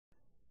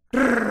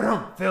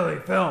Philly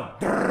Film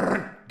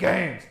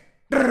Games.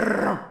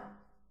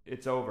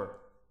 It's over.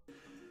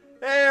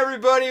 Hey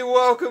everybody,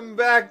 welcome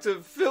back to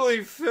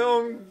Philly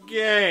Film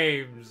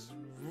Games.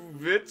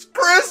 It's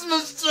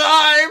Christmas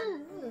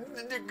time!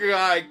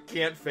 I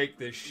can't fake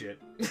this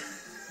shit.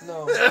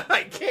 No.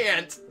 I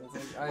can't.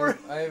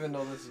 I even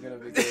know this is gonna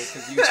be good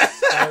because you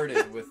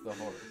started with the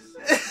horse.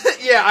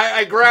 Yeah,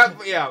 I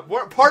grab. Yeah,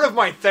 part of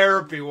my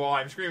therapy while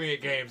I'm screaming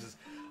at games is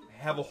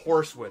I have a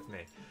horse with me,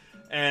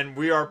 and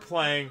we are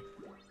playing.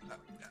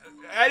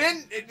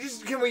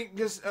 Can we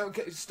just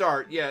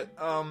start? Yeah.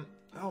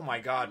 Oh my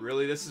God,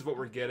 really? This is what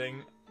we're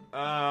getting.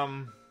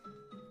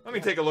 Let me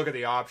take a look at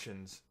the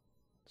options.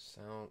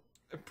 Sound.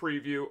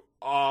 Preview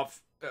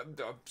off.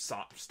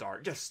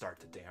 Start. Just start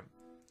the damn.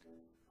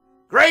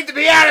 Great to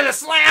be out of the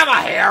slammer,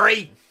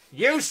 Harry!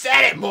 You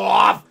said it,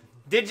 Morph!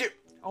 Did you...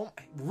 Oh,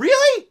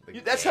 really?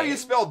 That's how you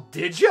spell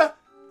did ya?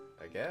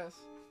 I guess.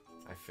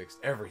 I fixed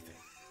everything.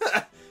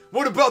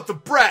 What about the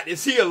brat?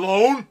 Is he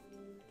alone?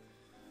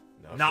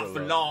 Not for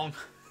long. long.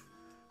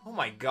 Oh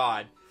my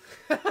God.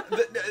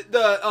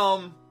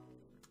 The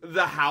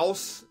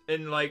house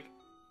and like...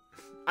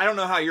 I don't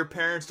know how your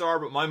parents are,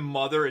 but my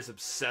mother is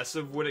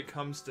obsessive when it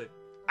comes to...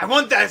 I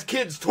want that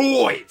kid's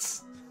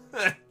toys!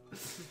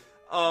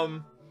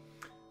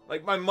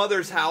 Like, my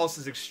mother's house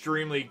is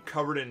extremely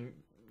covered in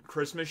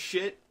Christmas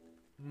shit.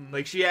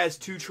 Like, she has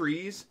 2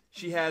 trees.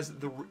 She has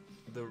the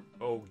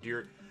oh,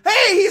 dear.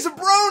 Hey, he's a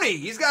brony!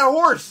 He's got a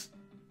horse!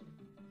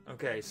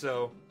 Okay,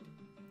 so...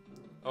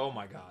 Oh,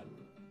 my God.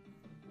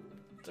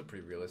 It's a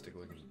pretty realistic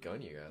looking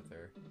gun you got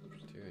there,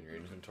 too, in your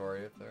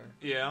inventory up there.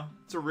 Yeah,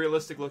 it's a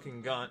realistic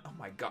looking gun. Oh,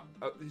 my God.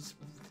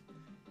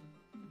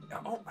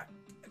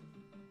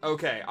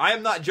 Okay, I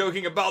am not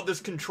joking about this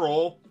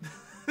control.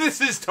 This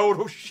is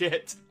total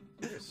shit.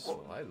 You're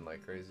sliding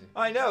like crazy.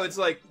 I know, it's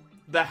like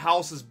the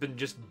house has been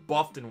just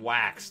buffed and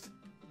waxed.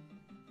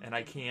 And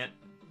I can't...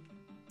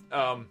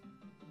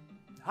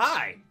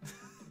 Hi!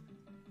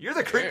 You're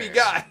the creepy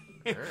guy!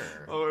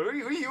 Oh, what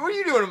are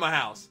you doing in my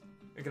house?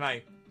 Can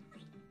I...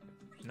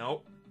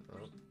 Nope.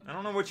 I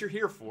don't know what you're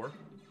here for.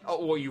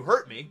 Oh, well, you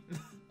hurt me.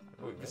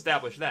 We've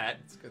established that.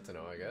 It's good to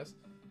know, I guess.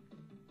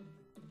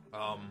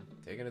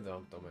 Taking a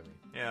dump, don't mind me.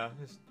 Yeah,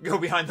 just go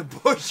behind the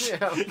bush.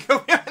 Yeah. Go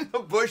behind the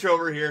bush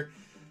over here.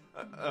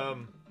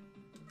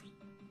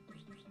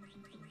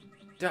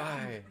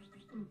 Die!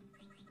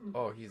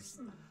 Oh, he's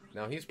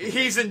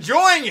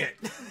enjoying it!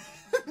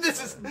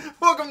 This is...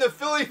 Welcome to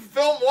Philly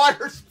Film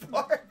Water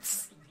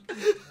Sports!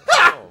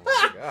 Oh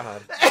my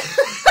God.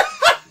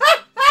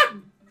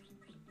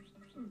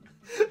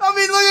 I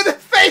mean, look at the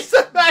face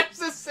of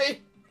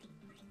ecstasy!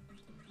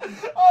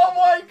 Oh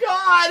my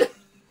God!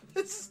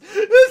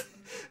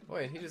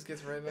 Wait, he just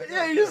gets right back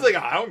Yeah, up he's just there.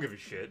 like, I don't give a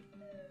shit.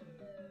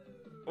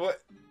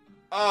 What?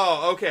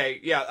 Oh, okay.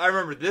 Yeah, I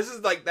remember. This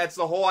is like, that's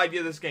the whole idea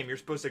of this game. You're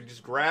supposed to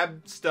just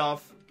grab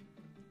stuff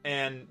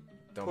and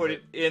put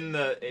it in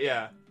the,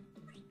 yeah.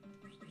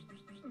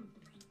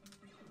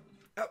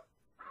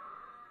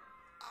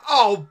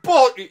 Oh,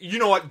 you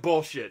know what?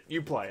 Bullshit.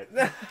 You play it.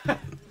 That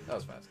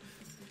was fast.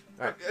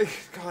 Alright.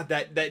 God,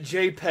 that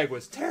JPEG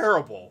was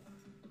terrible.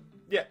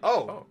 Yeah,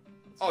 oh,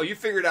 you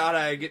figured out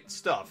how to get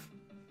stuff.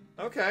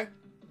 Okay.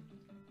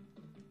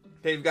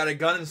 Okay, you've got a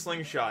gun and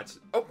slingshots.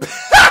 Oh.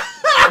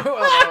 Well,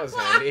 that was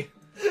handy.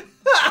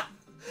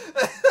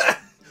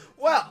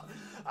 Well,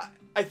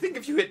 I think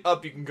if you hit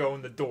up, you can go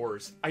in the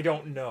doors. I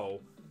don't know.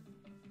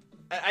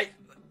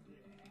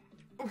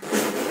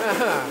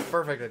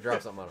 Perfect, I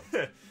dropped something on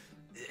him.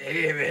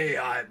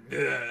 I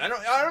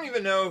don't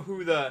even know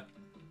who the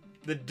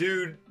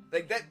dude,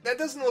 like, that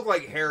doesn't look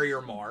like Harry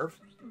or Marv.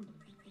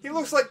 He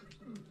looks like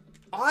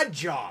Odd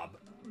Job.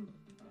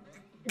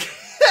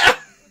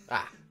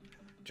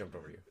 Jumped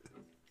over you.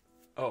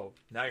 Oh,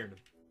 now you're...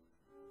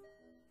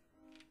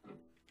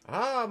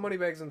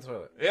 Moneybags in the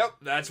toilet. Yep,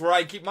 that's where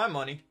I keep my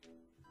money.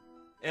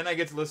 And I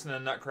get to listen to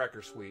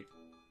Nutcracker Suite.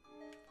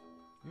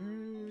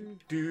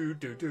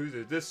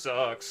 This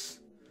sucks.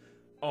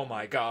 Oh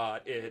my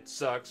God, it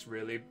sucks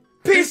really.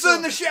 Pizza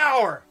in the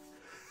shower!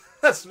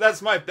 That's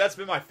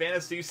been my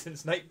fantasy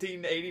since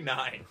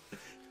 1989.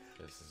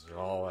 This is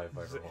all I've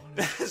ever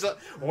wanted. So,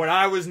 when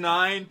I was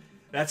 9,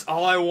 that's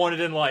all I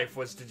wanted in life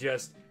was to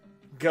just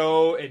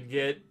go and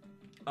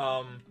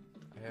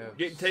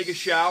take a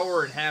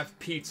shower and have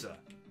pizza.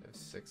 I have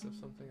 6 of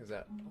something? Is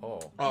that... Oh.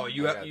 Oh,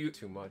 you I have got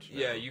too much now.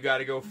 Yeah, you got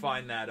to go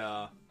find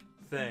that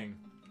thing.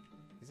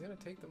 He's gonna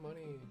take the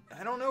money.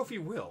 I don't know if he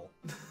will.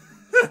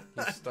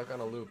 He's stuck on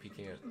a loop, he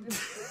can't.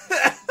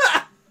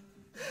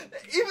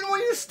 Even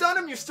when you stun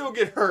him, you still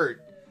get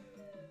hurt.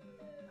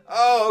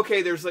 Oh,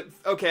 okay,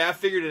 okay, I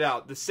figured it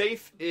out. The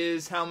safe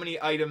is how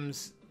many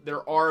items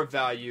there are of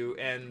value,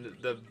 and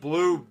the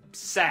blue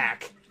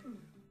sack...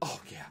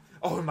 Oh, yeah.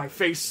 Oh, in my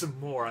face some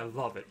more. I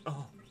love it.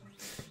 Oh.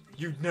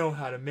 You know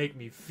how to make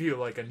me feel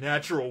like a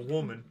natural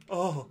woman.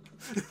 Oh.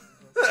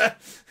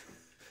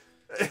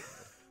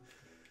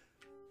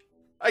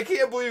 I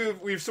can't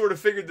believe we've sort of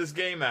figured this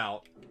game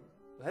out.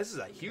 This is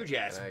a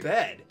huge-ass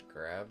bed.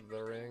 Grab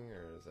the ring,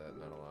 or is that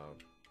not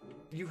allowed?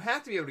 You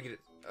have to be able to get it.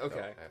 Okay.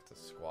 I have to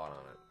squat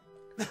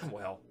on it.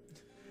 Well,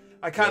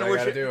 I kind of What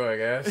wish I gotta do, I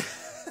guess.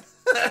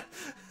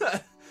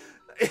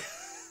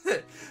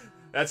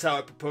 That's how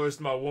I proposed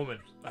to my woman.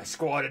 I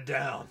squatted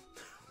down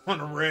on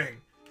a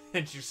ring,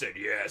 and she said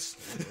yes.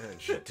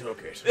 And she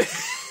took it.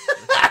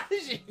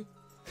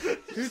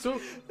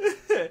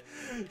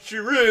 She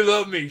really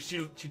loved me.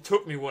 She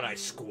took me when I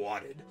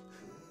squatted.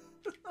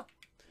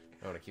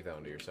 I want to keep that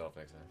one to yourself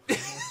next time.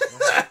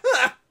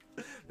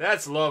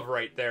 That's love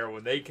right there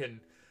when they can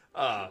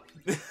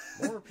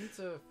More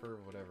pizza for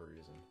whatever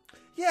reason.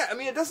 Yeah, I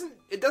mean it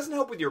doesn't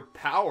help with your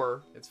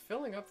power. It's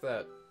filling up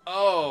that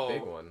Oh.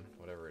 big one,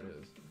 whatever it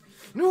is.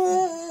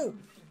 No.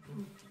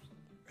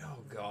 Oh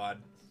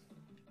god.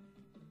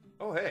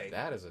 Oh hey.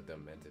 That is a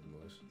demented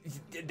moose.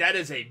 That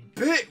is a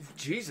big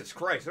Jesus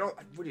Christ.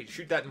 What did you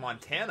shoot that in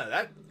Montana?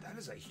 That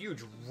is a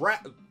huge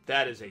rack.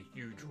 That is a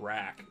huge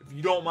rack. If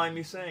you don't mind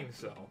me saying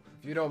so.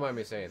 If you don't mind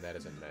me saying, that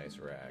is a nice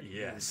rack.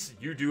 Yes,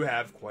 you do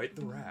have quite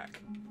the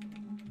rack.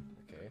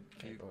 Okay,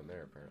 can't go in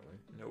there apparently.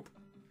 Nope.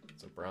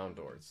 It's a brown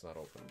door. It's not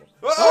openable.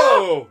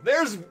 Oh,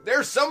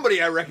 there's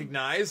somebody I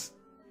recognize.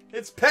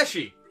 It's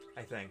Pesci,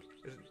 I think.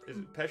 Is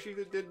it Pesci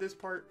that did this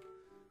part?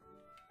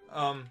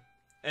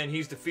 And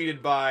he's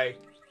defeated by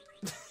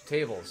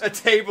Tables. a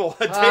table.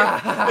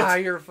 Ah,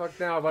 you're fucked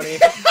now, buddy.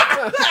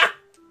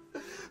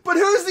 But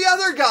who's the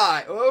other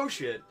guy? Oh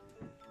shit!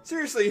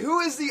 Seriously, who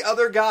is the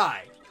other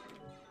guy?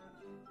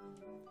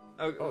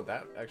 Oh,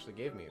 that actually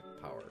gave me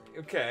power,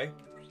 Okay.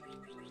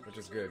 which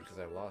is good because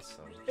I lost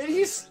some. And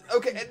he's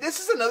okay. And this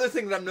is another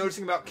thing that I'm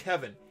noticing about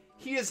Kevin.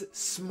 He is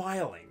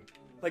smiling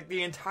like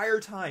the entire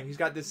time. He's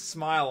got this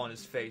smile on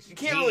his face. You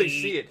can't really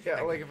see it.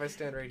 Yeah, like if I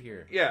stand right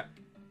here. Yeah,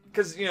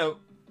 because you know,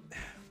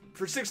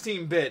 for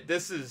 16-bit,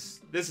 this is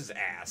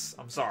ass.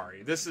 I'm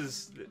sorry. This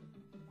is.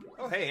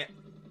 Oh hey,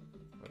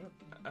 What up?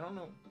 I don't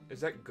know.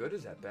 Is that good?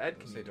 Is that bad?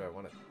 Say, do I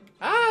want it?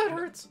 Ah, it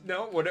hurts.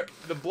 No, whatever.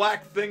 The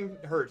black thing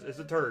hurts. It's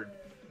a turd.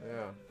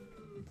 Yeah.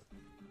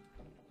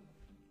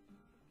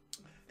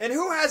 And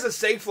who has a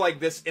safe like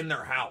this in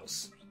their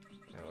house?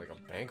 Yeah, like a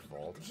bank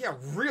vault. Yeah,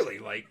 really,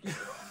 like,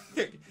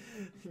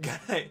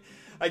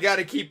 I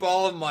gotta keep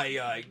all of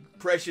my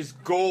precious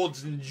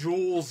golds and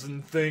jewels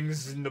and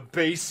things in the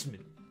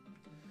basement.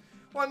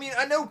 Well, I mean,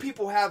 I know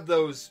people have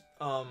those,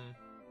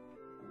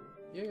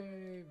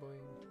 Yay, boy.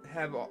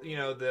 have, you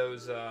know,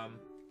 those, I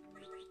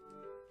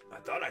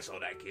thought I saw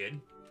that kid.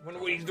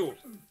 Wonder what he's doing.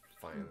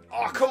 Fine.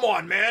 Oh, come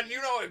on, man.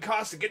 You know what it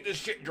costs to get this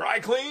shit dry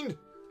cleaned?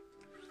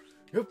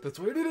 Yep, that's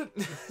why I did it.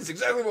 That's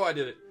exactly why I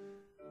did it.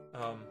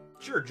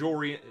 Sure,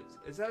 jewelry.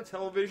 Is that a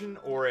television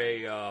or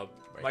a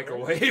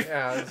microwave?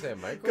 Yeah, I was gonna say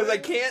microwave. Because I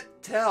can't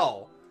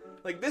tell.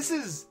 Like, this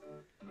is...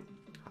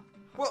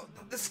 Well,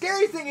 the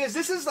scary thing is,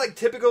 this is like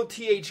typical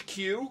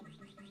THQ.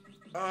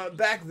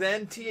 Back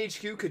then,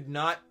 THQ could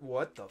not...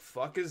 What the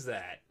fuck is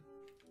that?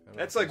 I don't know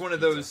That's if like it's one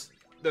of pizza.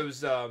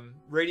 those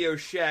Radio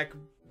Shack,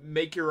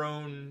 make your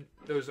own,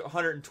 those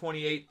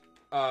 128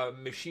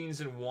 machines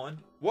in one.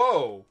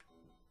 Whoa!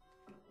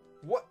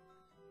 What?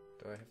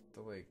 Do I have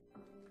to, like...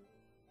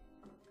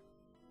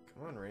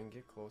 Come on, Ring,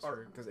 get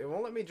closer. Because it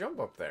won't let me jump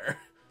up there.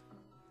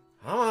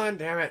 Come on,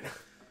 damn it.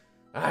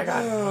 I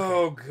got it.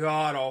 Oh,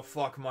 God, oh,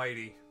 fuck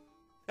mighty.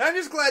 And I'm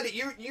just glad that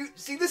you...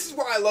 See, this is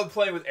why I love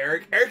playing with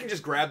Eric. Eric can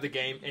just grab the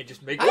game and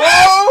just make...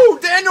 Whoa!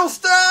 Daniel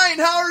Stein,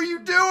 how are you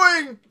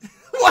doing?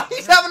 Why,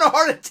 he's having a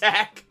heart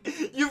attack.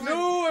 You've been...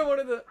 No, I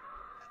wanted the...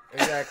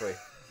 Exactly.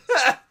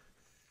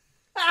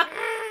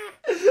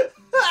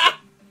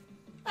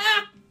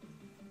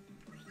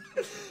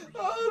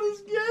 Oh,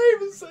 this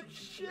game is such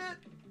shit.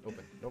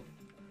 Open. Nope.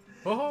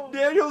 Oh.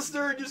 Daniel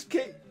Stern just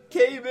came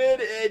in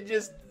and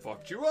just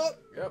fucked you up.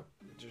 Yep.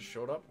 It just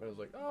showed up and I was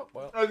like, oh,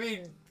 well.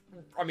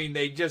 I mean,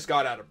 they just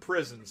got out of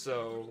prison,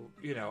 so,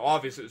 you know,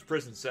 obviously it was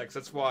prison sex.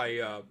 That's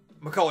why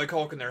Macaulay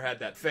Culkin there had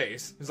that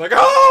face. He's like,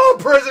 oh,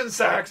 prison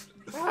sex!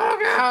 Oh,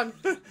 God.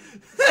 What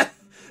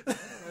am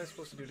I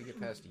supposed to do to get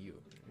past you?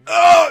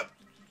 Oh,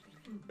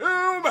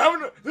 I'm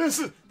having this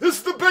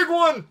is the big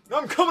one!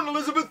 I'm coming,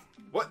 Elizabeth!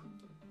 What?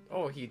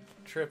 Oh, he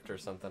tripped or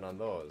something on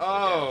those.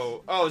 I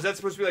Oh, is that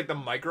supposed to be like the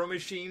micro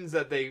machines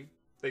that they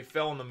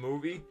fell in the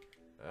movie?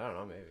 guess. I don't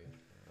know,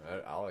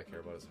 maybe. All I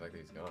care about is the fact that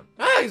he's gone.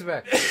 Ah, he's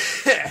back!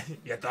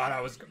 You thought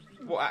I was...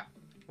 Well,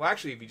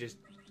 actually, if you just...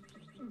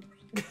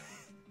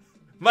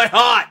 My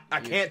heart!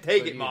 I can't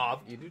take it,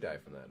 Mob. You do die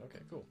from that. Okay,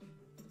 cool.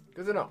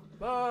 Good to know.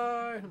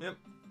 Bye! Yep.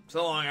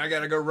 So long, I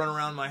gotta go run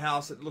around my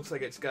house. It looks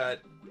like it's got,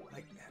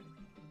 like...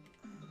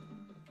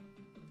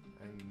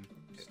 I'm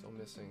still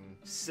missing...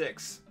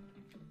 6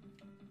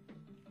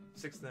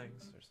 things. Is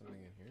there something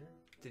in here?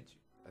 Did you...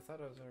 I thought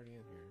I was already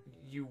in here.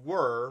 You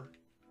were...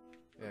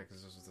 Yeah,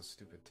 because this was the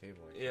stupid table.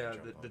 I can't Yeah,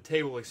 jump the on.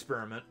 table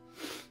experiment.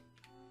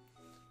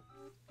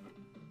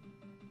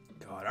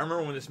 God, I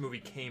remember when this movie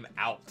came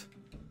out.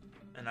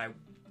 And I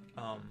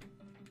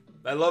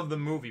loved the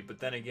movie, but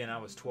then again, I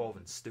was 12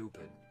 and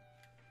stupid.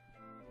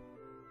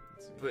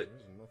 Let's see, but-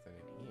 there's nothing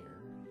in here.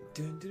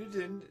 Dun, dun,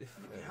 dun, dun.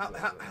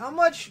 Yeah,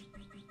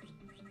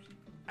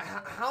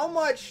 How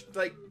much,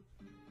 like,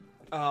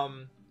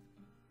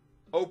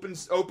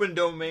 open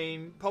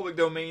domain, public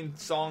domain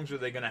songs are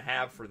they gonna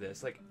have for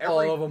this? Like All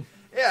of them.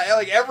 Yeah,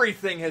 like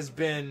everything has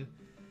been,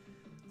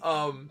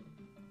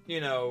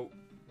 you know,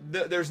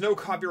 there's no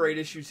copyright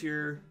issues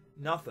here.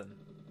 Nothing.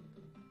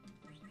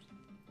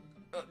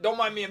 Don't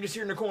mind me. I'm just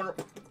here in the corner.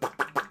 Yeah,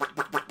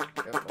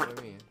 follow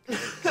me.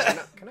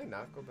 Can I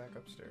not go back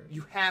upstairs?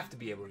 You have to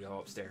be able to go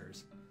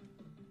upstairs.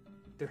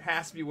 There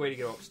has to be a way to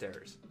go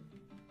upstairs.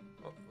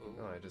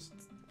 No, I just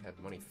had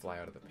money fly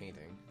out of the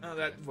painting.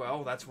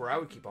 Well, that's where I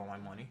would keep all my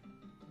money.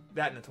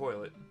 That and the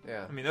toilet.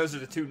 Yeah. I mean, those are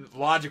the two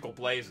logical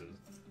places.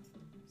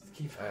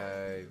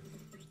 Yeah.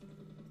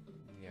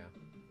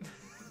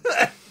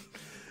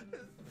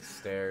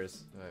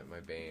 Stairs. My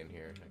bane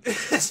here.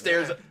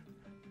 Stairs.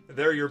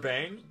 They're your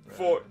bane? Right.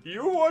 For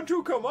you want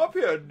to come up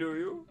here, do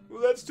you?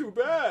 Well, that's too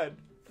bad.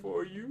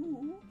 For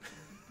you.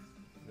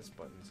 This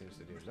button seems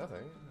to do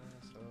nothing.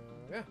 So,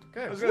 yeah.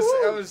 Okay. I was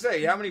gonna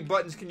say, how many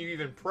buttons can you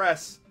even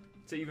press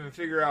to even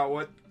figure out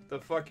what the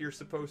fuck you're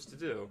supposed to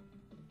do?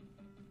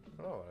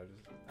 Oh, I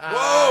just...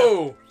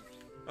 Whoa!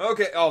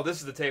 Okay, oh, this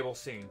is the table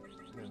scene.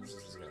 Yeah, this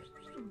is this guy.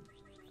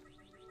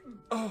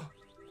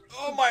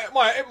 Oh,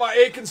 my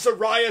aching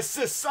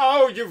psoriasis.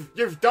 Oh,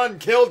 you've done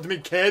killed me,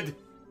 kid.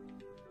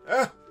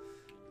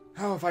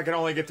 Oh, if I could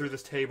only get through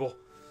this table.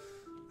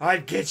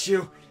 I'd get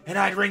you, and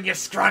I'd wring your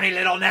scrawny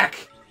little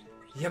neck.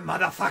 You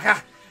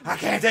motherfucker. I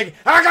can't take...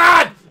 Oh,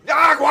 God!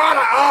 Oh, God!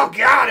 Oh,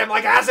 God! I'm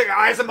like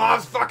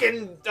Asimov's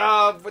fucking...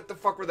 what the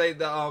fuck were they?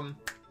 Damn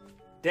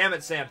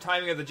it, Sam.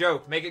 Timing of the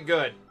joke. Make it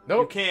good.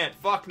 Nope. You can't.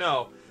 Fuck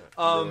no.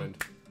 Ruined.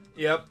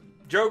 Yep.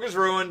 Joke is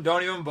ruined.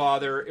 Don't even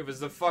bother. It was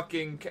the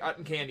fucking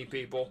cotton candy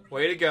people.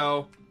 Way to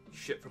go.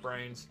 Shit for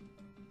brains.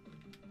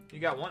 You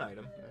got one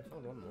item. I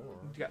found one more.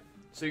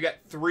 So you got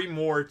 3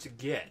 more to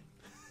get.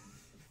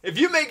 If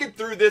you make it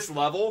through this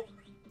level,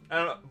 I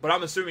don't know, but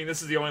I'm assuming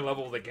this is the only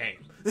level of the game.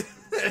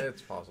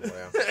 It's possible,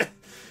 yeah.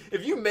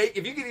 If you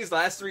get these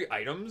last 3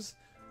 items,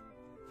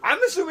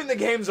 I'm assuming the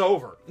game's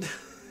over.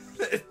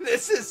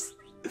 This is...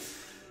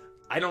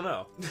 I don't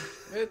know.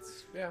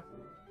 It's, yeah.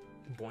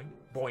 Boing,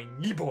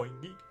 boingy,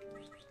 boingy.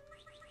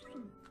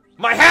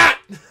 My hat!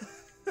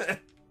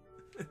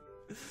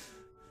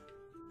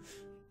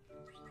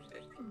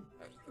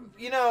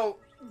 You know...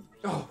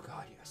 Oh,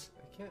 God, yes.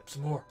 I can't...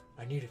 Some more.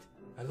 I need it.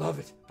 I love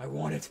it. I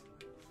want it.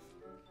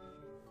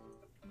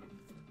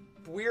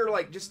 We're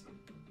like, just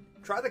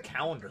try the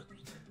calendar.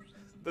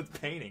 The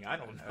painting. I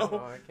don't know.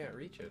 I can't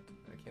reach it.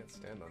 I can't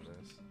stand on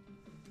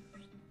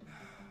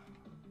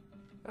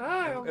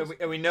this.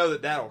 And we know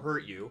that that'll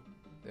hurt you.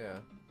 Yeah,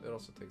 it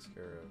also takes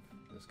care of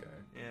this guy.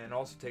 And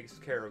also takes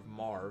care of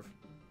Marv.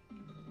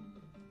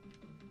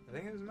 I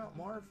think it was about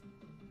Marv.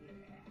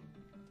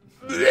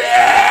 He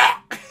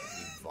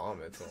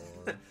vomits all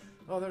over.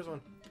 Oh, there's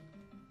one.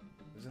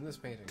 It was in this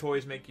painting.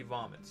 Toys make you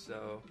vomit,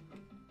 so...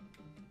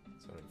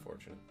 It's an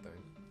unfortunate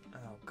thing.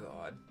 Oh,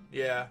 God.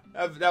 Yeah,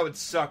 that would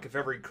suck if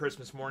every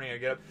Christmas morning I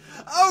get up...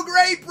 Oh,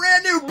 great,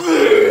 brand new...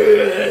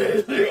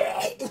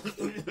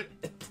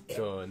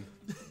 Done.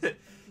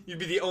 You'd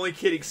be the only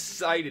kid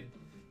excited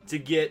to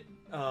get,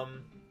 I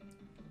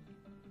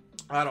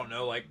don't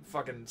know, like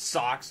fucking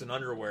socks and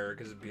underwear,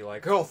 because it'd be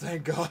like, oh,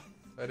 thank God,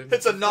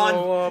 it's a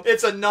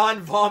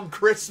non-vom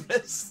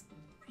Christmas.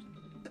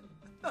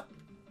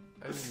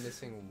 I'm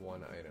missing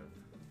one item.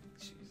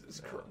 Jesus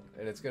Christ.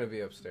 And it's gonna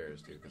be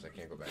upstairs too, because I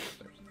can't go back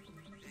upstairs.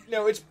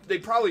 No, they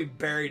probably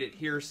buried it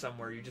here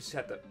somewhere. You just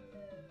have to.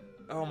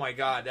 Oh my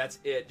God, that's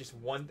it. Just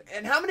one.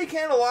 And how many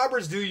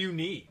candelabras do you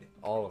need?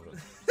 All of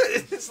them.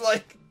 It's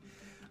like,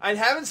 I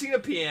haven't seen a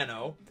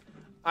piano.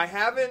 I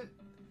haven't,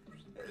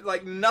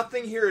 like,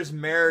 nothing here is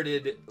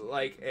merited,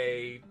 like,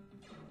 a...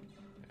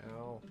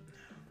 Ow.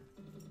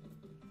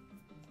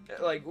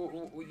 Like,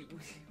 who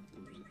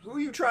are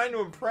you trying to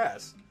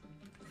impress?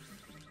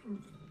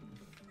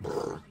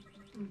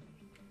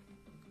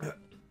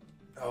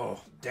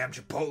 Oh, damn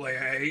Chipotle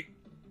I ate.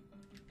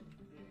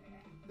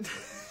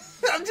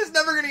 I'm just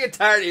never gonna get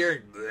tired of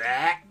hearing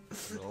that.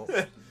 Nope.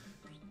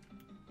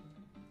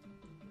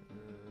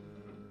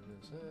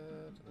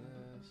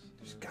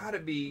 There's gotta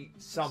be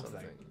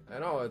something. I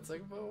know, it's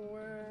like, but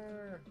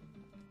where?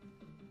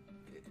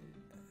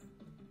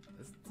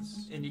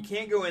 And you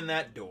can't go in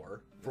that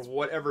door for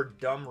whatever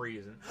dumb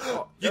reason.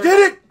 Oh, You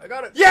did it! I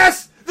got it!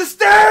 Yes! The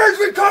stairs!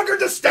 We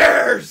conquered the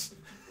stairs!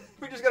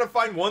 We just gotta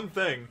find one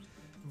thing.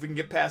 If we can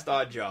get past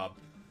Odd Job.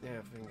 Yeah,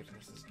 if we can get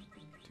past this.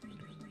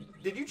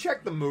 Did you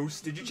check the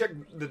moose? Did you check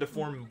the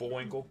deformed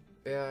Bullwinkle?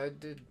 Yeah, I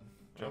did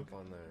jump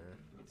on there.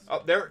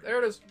 Oh, there.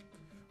 There it is.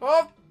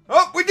 Oh!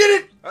 Oh, we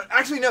did it!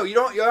 Actually, no, you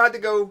don't. You'll have to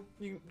go.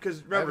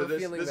 Because remember, I have a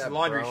this feeling is that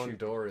laundry brown chute.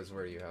 door is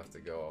where you have to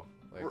go.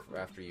 Like,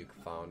 after you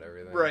found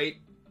everything. Right.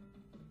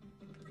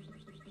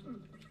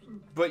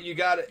 But you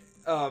got it.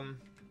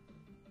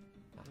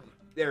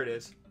 There it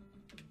is.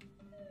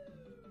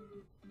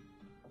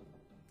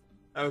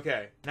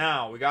 Okay,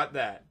 now we got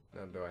that.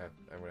 Now do I have?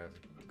 I'm gonna have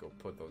to go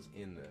put those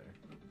in there.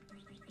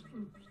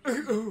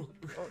 Oh,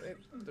 Oh,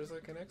 there's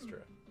like an extra.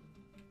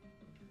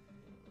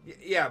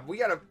 yeah, we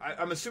gotta.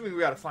 I'm assuming we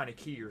gotta find a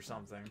key or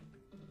something.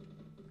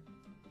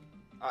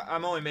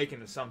 I'm only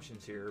making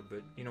assumptions here,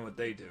 but you know what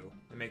they do.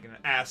 They're making an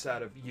ass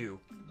out of you.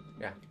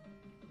 Yeah.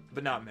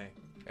 But not me.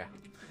 Yeah.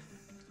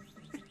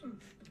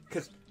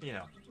 Because, you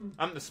know,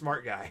 I'm the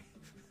smart guy.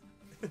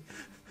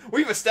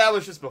 We've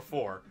established this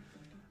before.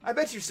 I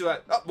bet you still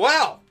have... Oh,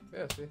 wow!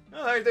 Yeah, see?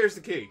 Oh, there's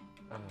the key.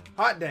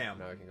 Hot damn.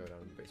 Now I can go down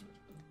to the basement.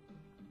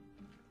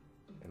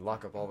 And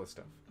lock up all this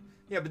stuff.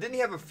 Yeah, but didn't he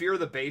have a fear of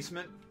the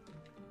basement?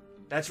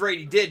 That's right,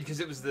 he did, because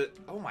it was the...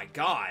 Oh my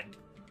god.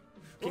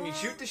 Can you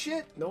shoot the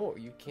shit? No,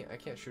 you can't. I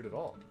can't shoot at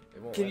all.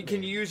 It won't.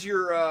 Can you use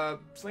your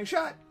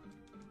slingshot?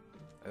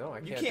 No, I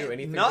You can't do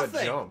anything nothing.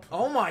 but jump.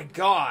 Oh my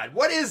god,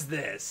 what is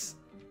this?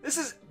 This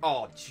is...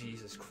 Oh,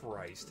 Jesus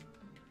Christ.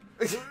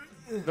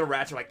 The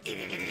rats are like...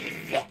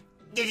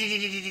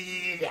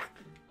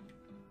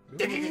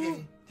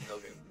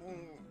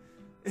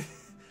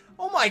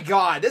 Oh my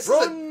god, this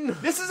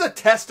is a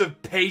test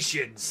of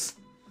patience.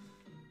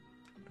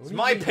 It's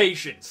my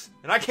patience,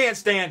 and I can't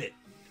stand it.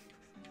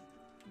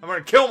 I'm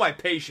gonna kill my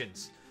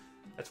patience.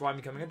 That's why I'm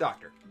becoming a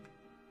doctor.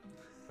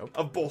 Nope.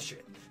 Of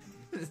bullshit.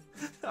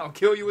 I'll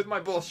kill you with my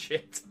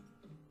bullshit.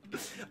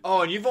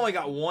 Oh, and you've only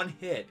got one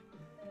hit.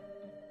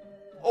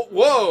 Oh,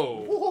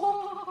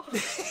 whoa!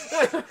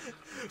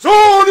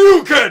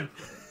 Soryuken!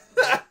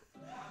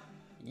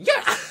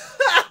 Yes!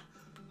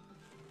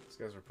 These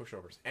guys are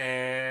pushovers.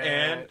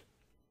 And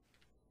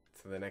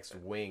to the next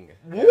wing.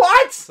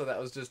 What? So that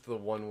was just the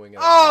one wing.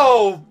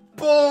 Oh,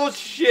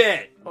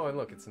 bullshit! Oh, and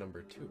look, it's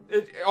number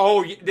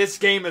 2. This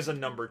game is a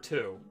number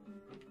 2.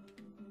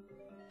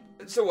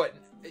 So what?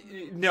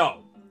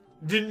 No.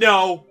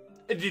 No.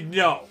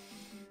 No.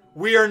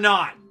 We are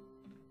not.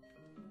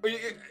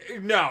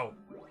 No.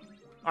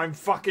 I'm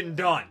fucking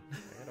done.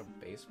 I got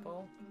a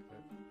baseball?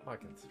 Oh, I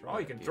can throw Oh,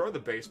 you at can people. throw the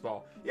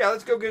baseball. Yeah,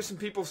 let's go give some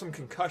people some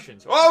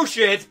concussions. Oh,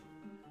 shit!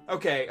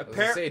 Okay, I was gonna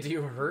apparently... say, do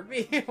you hurt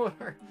me?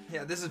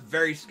 Yeah, this is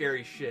very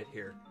scary shit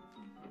here.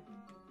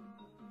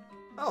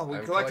 Oh, we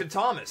I'm collected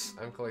Thomas.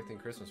 I'm collecting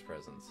Christmas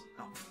presents.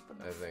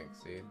 I think,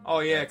 see? Oh,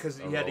 yeah, That's because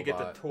a you had to get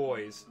robot. the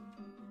toys.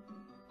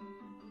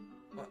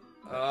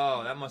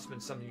 Oh, that must have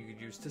been something you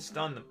could use to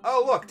stun them.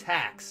 Oh, look,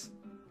 tax.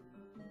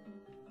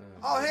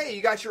 Oh, hey,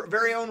 you got your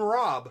very own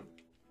Rob.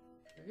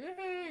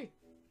 Yay!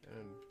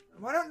 And,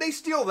 Why don't they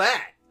steal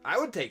that? I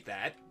would take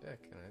that. yeah,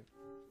 can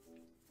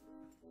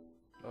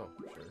I? Oh,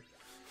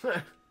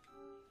 sure.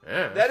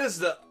 Yeah. That is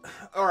the...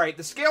 Alright,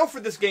 the scale for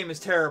this game is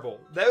terrible.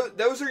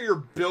 Those are your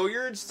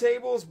billiards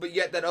tables, but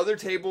yet that other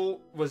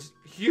table was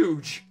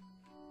huge.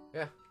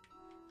 Yeah.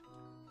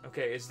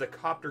 Okay, is the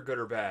copter good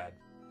or bad?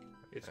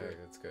 It's good.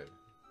 That's good.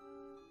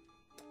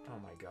 Oh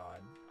my god.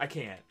 I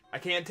can't. I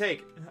can't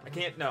take. I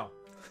can't. No.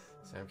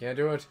 Sam can't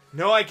do it.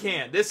 No, I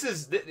can't. This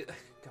is...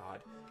 God.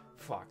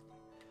 Fuck.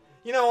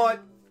 You know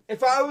what?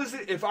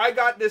 If I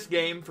got this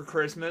game for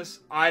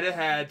Christmas, I'd have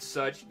had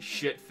such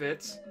shit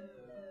fits.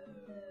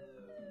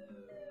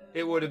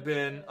 It would have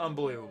been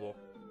unbelievable.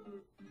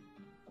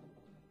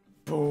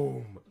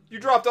 Boom. You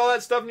dropped all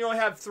that stuff and you only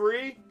have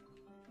 3?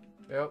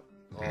 Yep.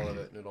 All of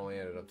it. It only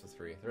added up to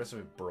 3. The rest of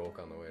it broke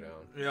on the way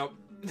down.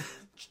 Yep.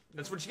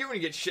 That's what you get when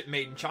you get shit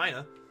made in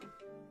China.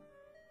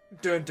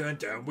 Dun dun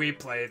dun, we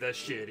play the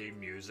shitty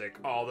music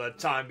all the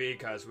time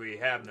because we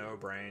have no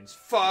brains.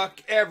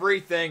 Fuck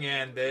everything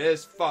in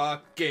this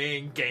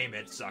fucking game,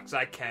 it sucks.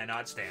 I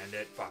cannot stand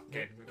it.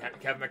 Fucking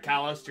Kevin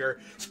McAllister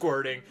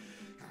squirting.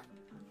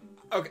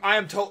 Okay, I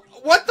am told.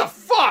 What the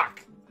fuck?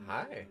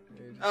 Hi.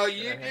 Oh,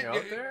 hang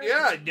out there?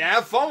 yeah,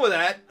 have fun with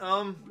that.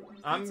 I'm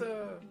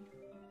Pizza.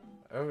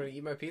 I'm gonna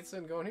eat my pizza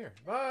and go in here.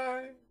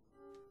 Bye.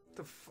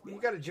 you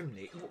got a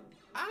gymnasium?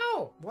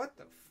 Ow! What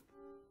the?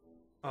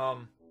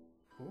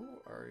 Who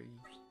are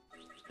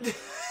you?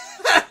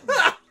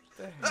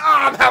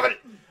 I'm having it.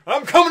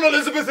 I'm coming,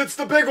 Elizabeth. It's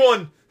the big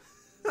one.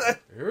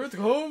 Here it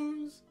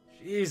comes.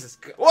 Jesus.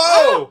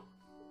 Whoa!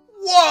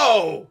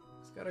 Whoa!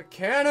 It's got a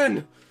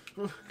cannon.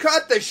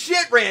 Cut the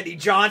shit, Randy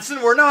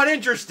Johnson. We're not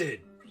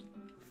interested.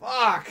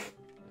 Fuck.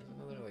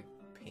 There's another like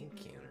paint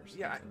can or something.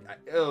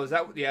 Yeah. Is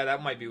that? Yeah,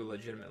 that might be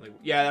legitimately.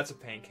 Yeah, that's a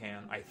paint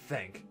can. I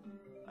think.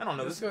 I don't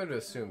know. I'm This. just going to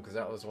assume because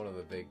that was one of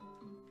the big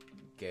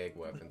gag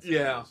weapons.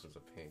 Yeah. This was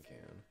a paint can.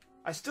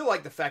 I still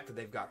like the fact that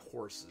they've got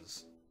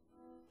horses.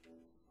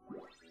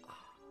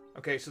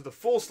 Okay, so the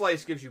full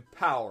slice gives you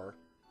power.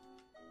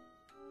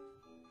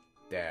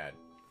 Dad.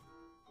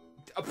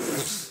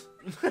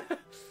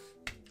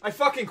 I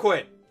fucking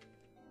quit.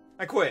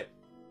 I quit.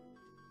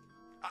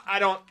 I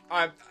don't.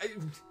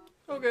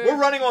 Okay. We're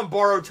running on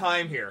borrowed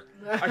time here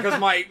because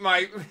my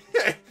my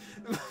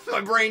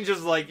brain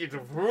just like,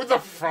 who the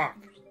fuck?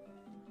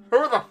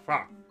 Who the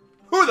fuck?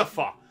 Who the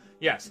fuck?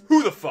 Yes,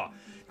 who the fuck?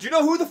 Do you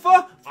know who the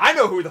fuck? I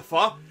know who the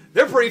fuck.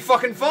 They're pretty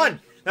fucking fun.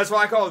 That's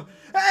why I call them.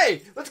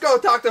 Hey, let's go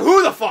talk to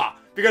who the fuck,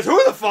 because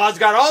who the fuck's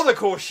got all the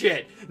cool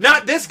shit.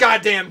 Not this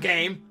goddamn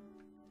game.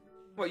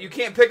 What? You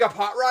can't pick up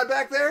Hot Rod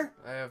back there?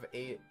 I have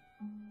 8.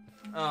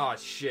 Oh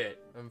shit.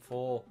 I'm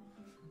full.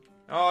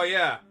 Oh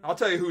yeah, I'll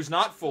tell you who's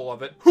not full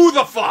of it. Who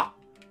the fuck?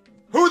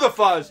 Who the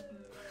fuzz?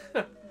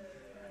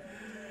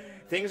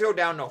 Things go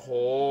down the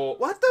hole.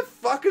 What the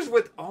fuck is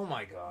with... Oh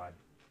my god.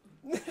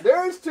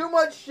 There's too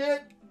much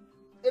shit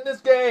in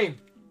this game.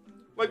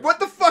 Like, what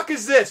the fuck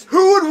is this?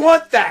 Who would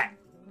want that?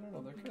 I don't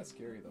know. They're kind of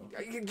scary though.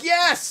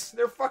 Yes,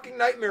 they're fucking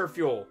nightmare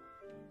fuel.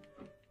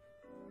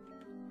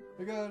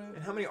 I got it.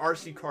 And how many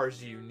RC cars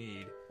do you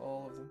need?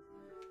 All of them.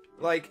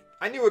 Like,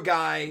 I knew a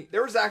guy,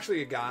 there was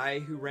actually a guy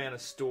who ran a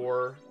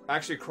store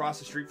actually across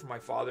the street from my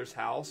father's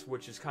house,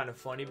 which is kind of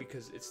funny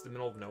because it's the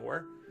middle of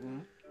nowhere. Mm-hmm.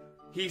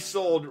 He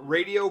sold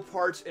radio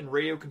parts and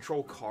radio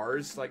control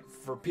cars, like,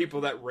 for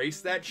people that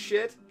race that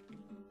shit.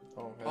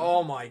 Oh, okay.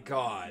 Oh my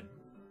god.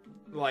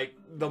 Like,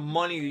 the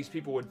money these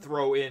people would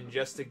throw in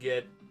just to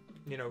get,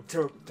 you know,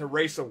 to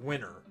race a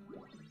winner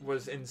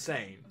was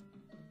insane.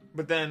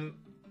 But then,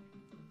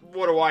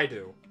 what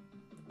do?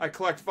 I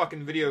collect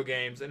fucking video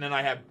games, and then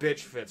I have bitch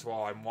fits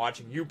while I'm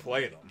watching you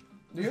play them.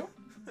 Do you?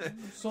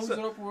 Sums it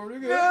up pretty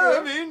good. Yeah,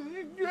 I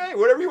mean, hey,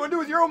 whatever you want to do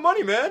with your own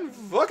money, man.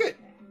 Fuck it.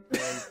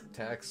 And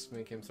tax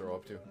make him throw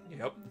up too.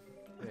 Yep.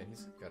 Man,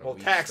 he's got a Well,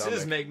 weak taxes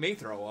stomach. make me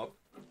throw up.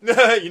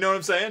 You know what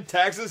I'm saying?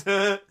 Taxes.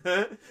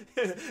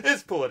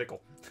 It's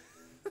political.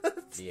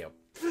 Yep.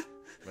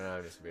 But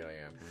I'm just gonna be like,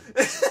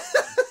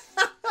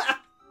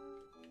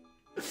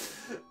 yeah.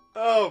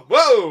 Oh,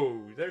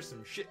 whoa! There's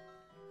some shit.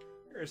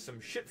 There's some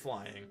shit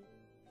flying.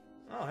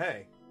 Oh,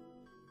 hey.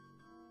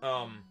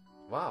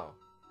 Wow.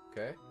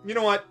 Okay. You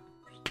know what?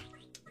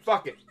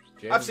 Fuck it.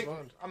 James I've seen.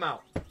 Bond. I'm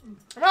out.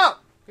 I'm out.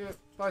 Okay.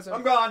 Bye, Sam.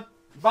 I'm gone.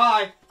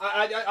 Bye.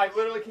 I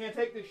literally can't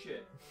take this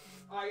shit.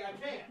 I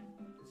can't.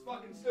 It's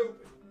fucking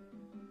stupid.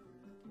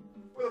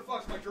 Where the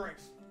fuck's my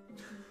drinks?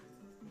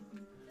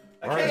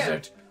 I Where is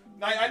can't. it?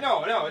 I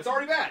know. It's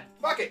already bad.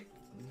 Fuck it.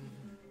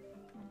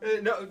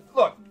 No,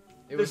 look.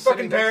 It There's was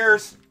fucking sitting next-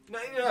 bears. No.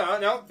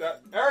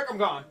 Eric, I'm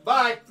gone.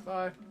 Bye.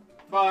 Bye.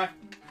 Bye.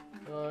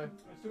 Bye. That's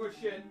too much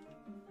shit.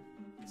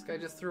 This guy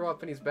just threw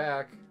up and he's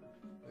back.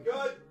 Good.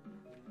 I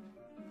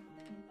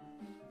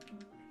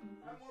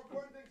have more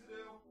important things to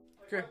do.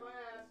 Like Okay. wipe my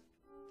ass.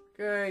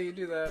 Okay, you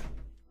do that.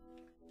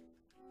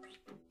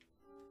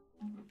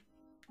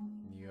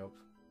 Yep.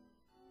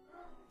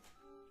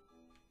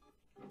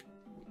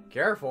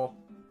 Careful.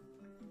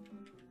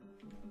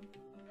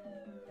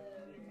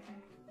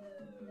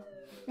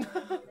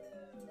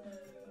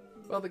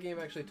 Well, the game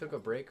actually took a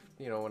break,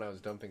 you know, when I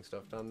was dumping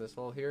stuff down this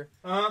hole here.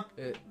 Uh-huh.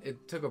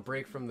 It took a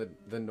break from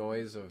the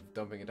noise of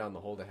dumping it down the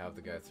hole to have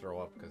the guy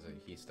throw up because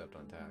he stepped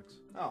on tax.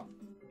 Oh,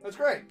 that's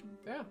great.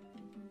 Yeah.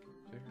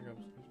 So here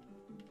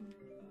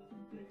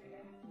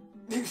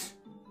comes.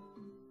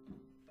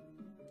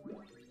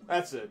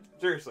 That's it.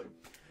 Seriously.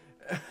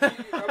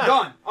 I'm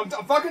done. I'm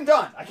fucking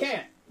done. I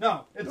can't.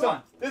 No, it's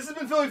done. This has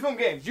been Philly Film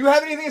Games. Do you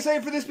have anything to say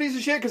for this piece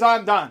of shit? Because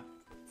I'm done.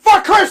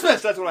 Fuck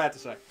Christmas! That's what I have to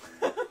say.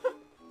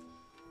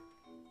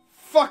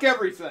 Fuck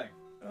everything.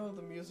 Oh,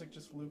 the music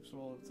just loops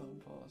while it's on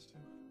pause, too.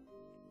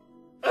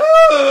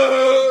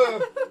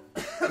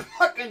 I'm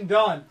fucking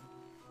done.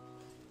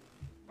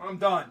 I'm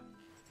done.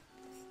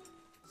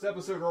 This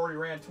episode already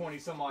ran 20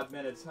 some odd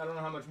minutes. I don't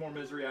know how much more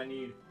misery I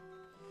need.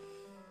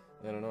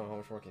 I don't know, how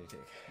much more can you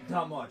take?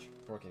 Not much.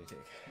 More can you take?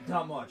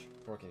 Not much.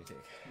 More can you take?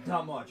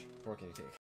 Not much. More can you take?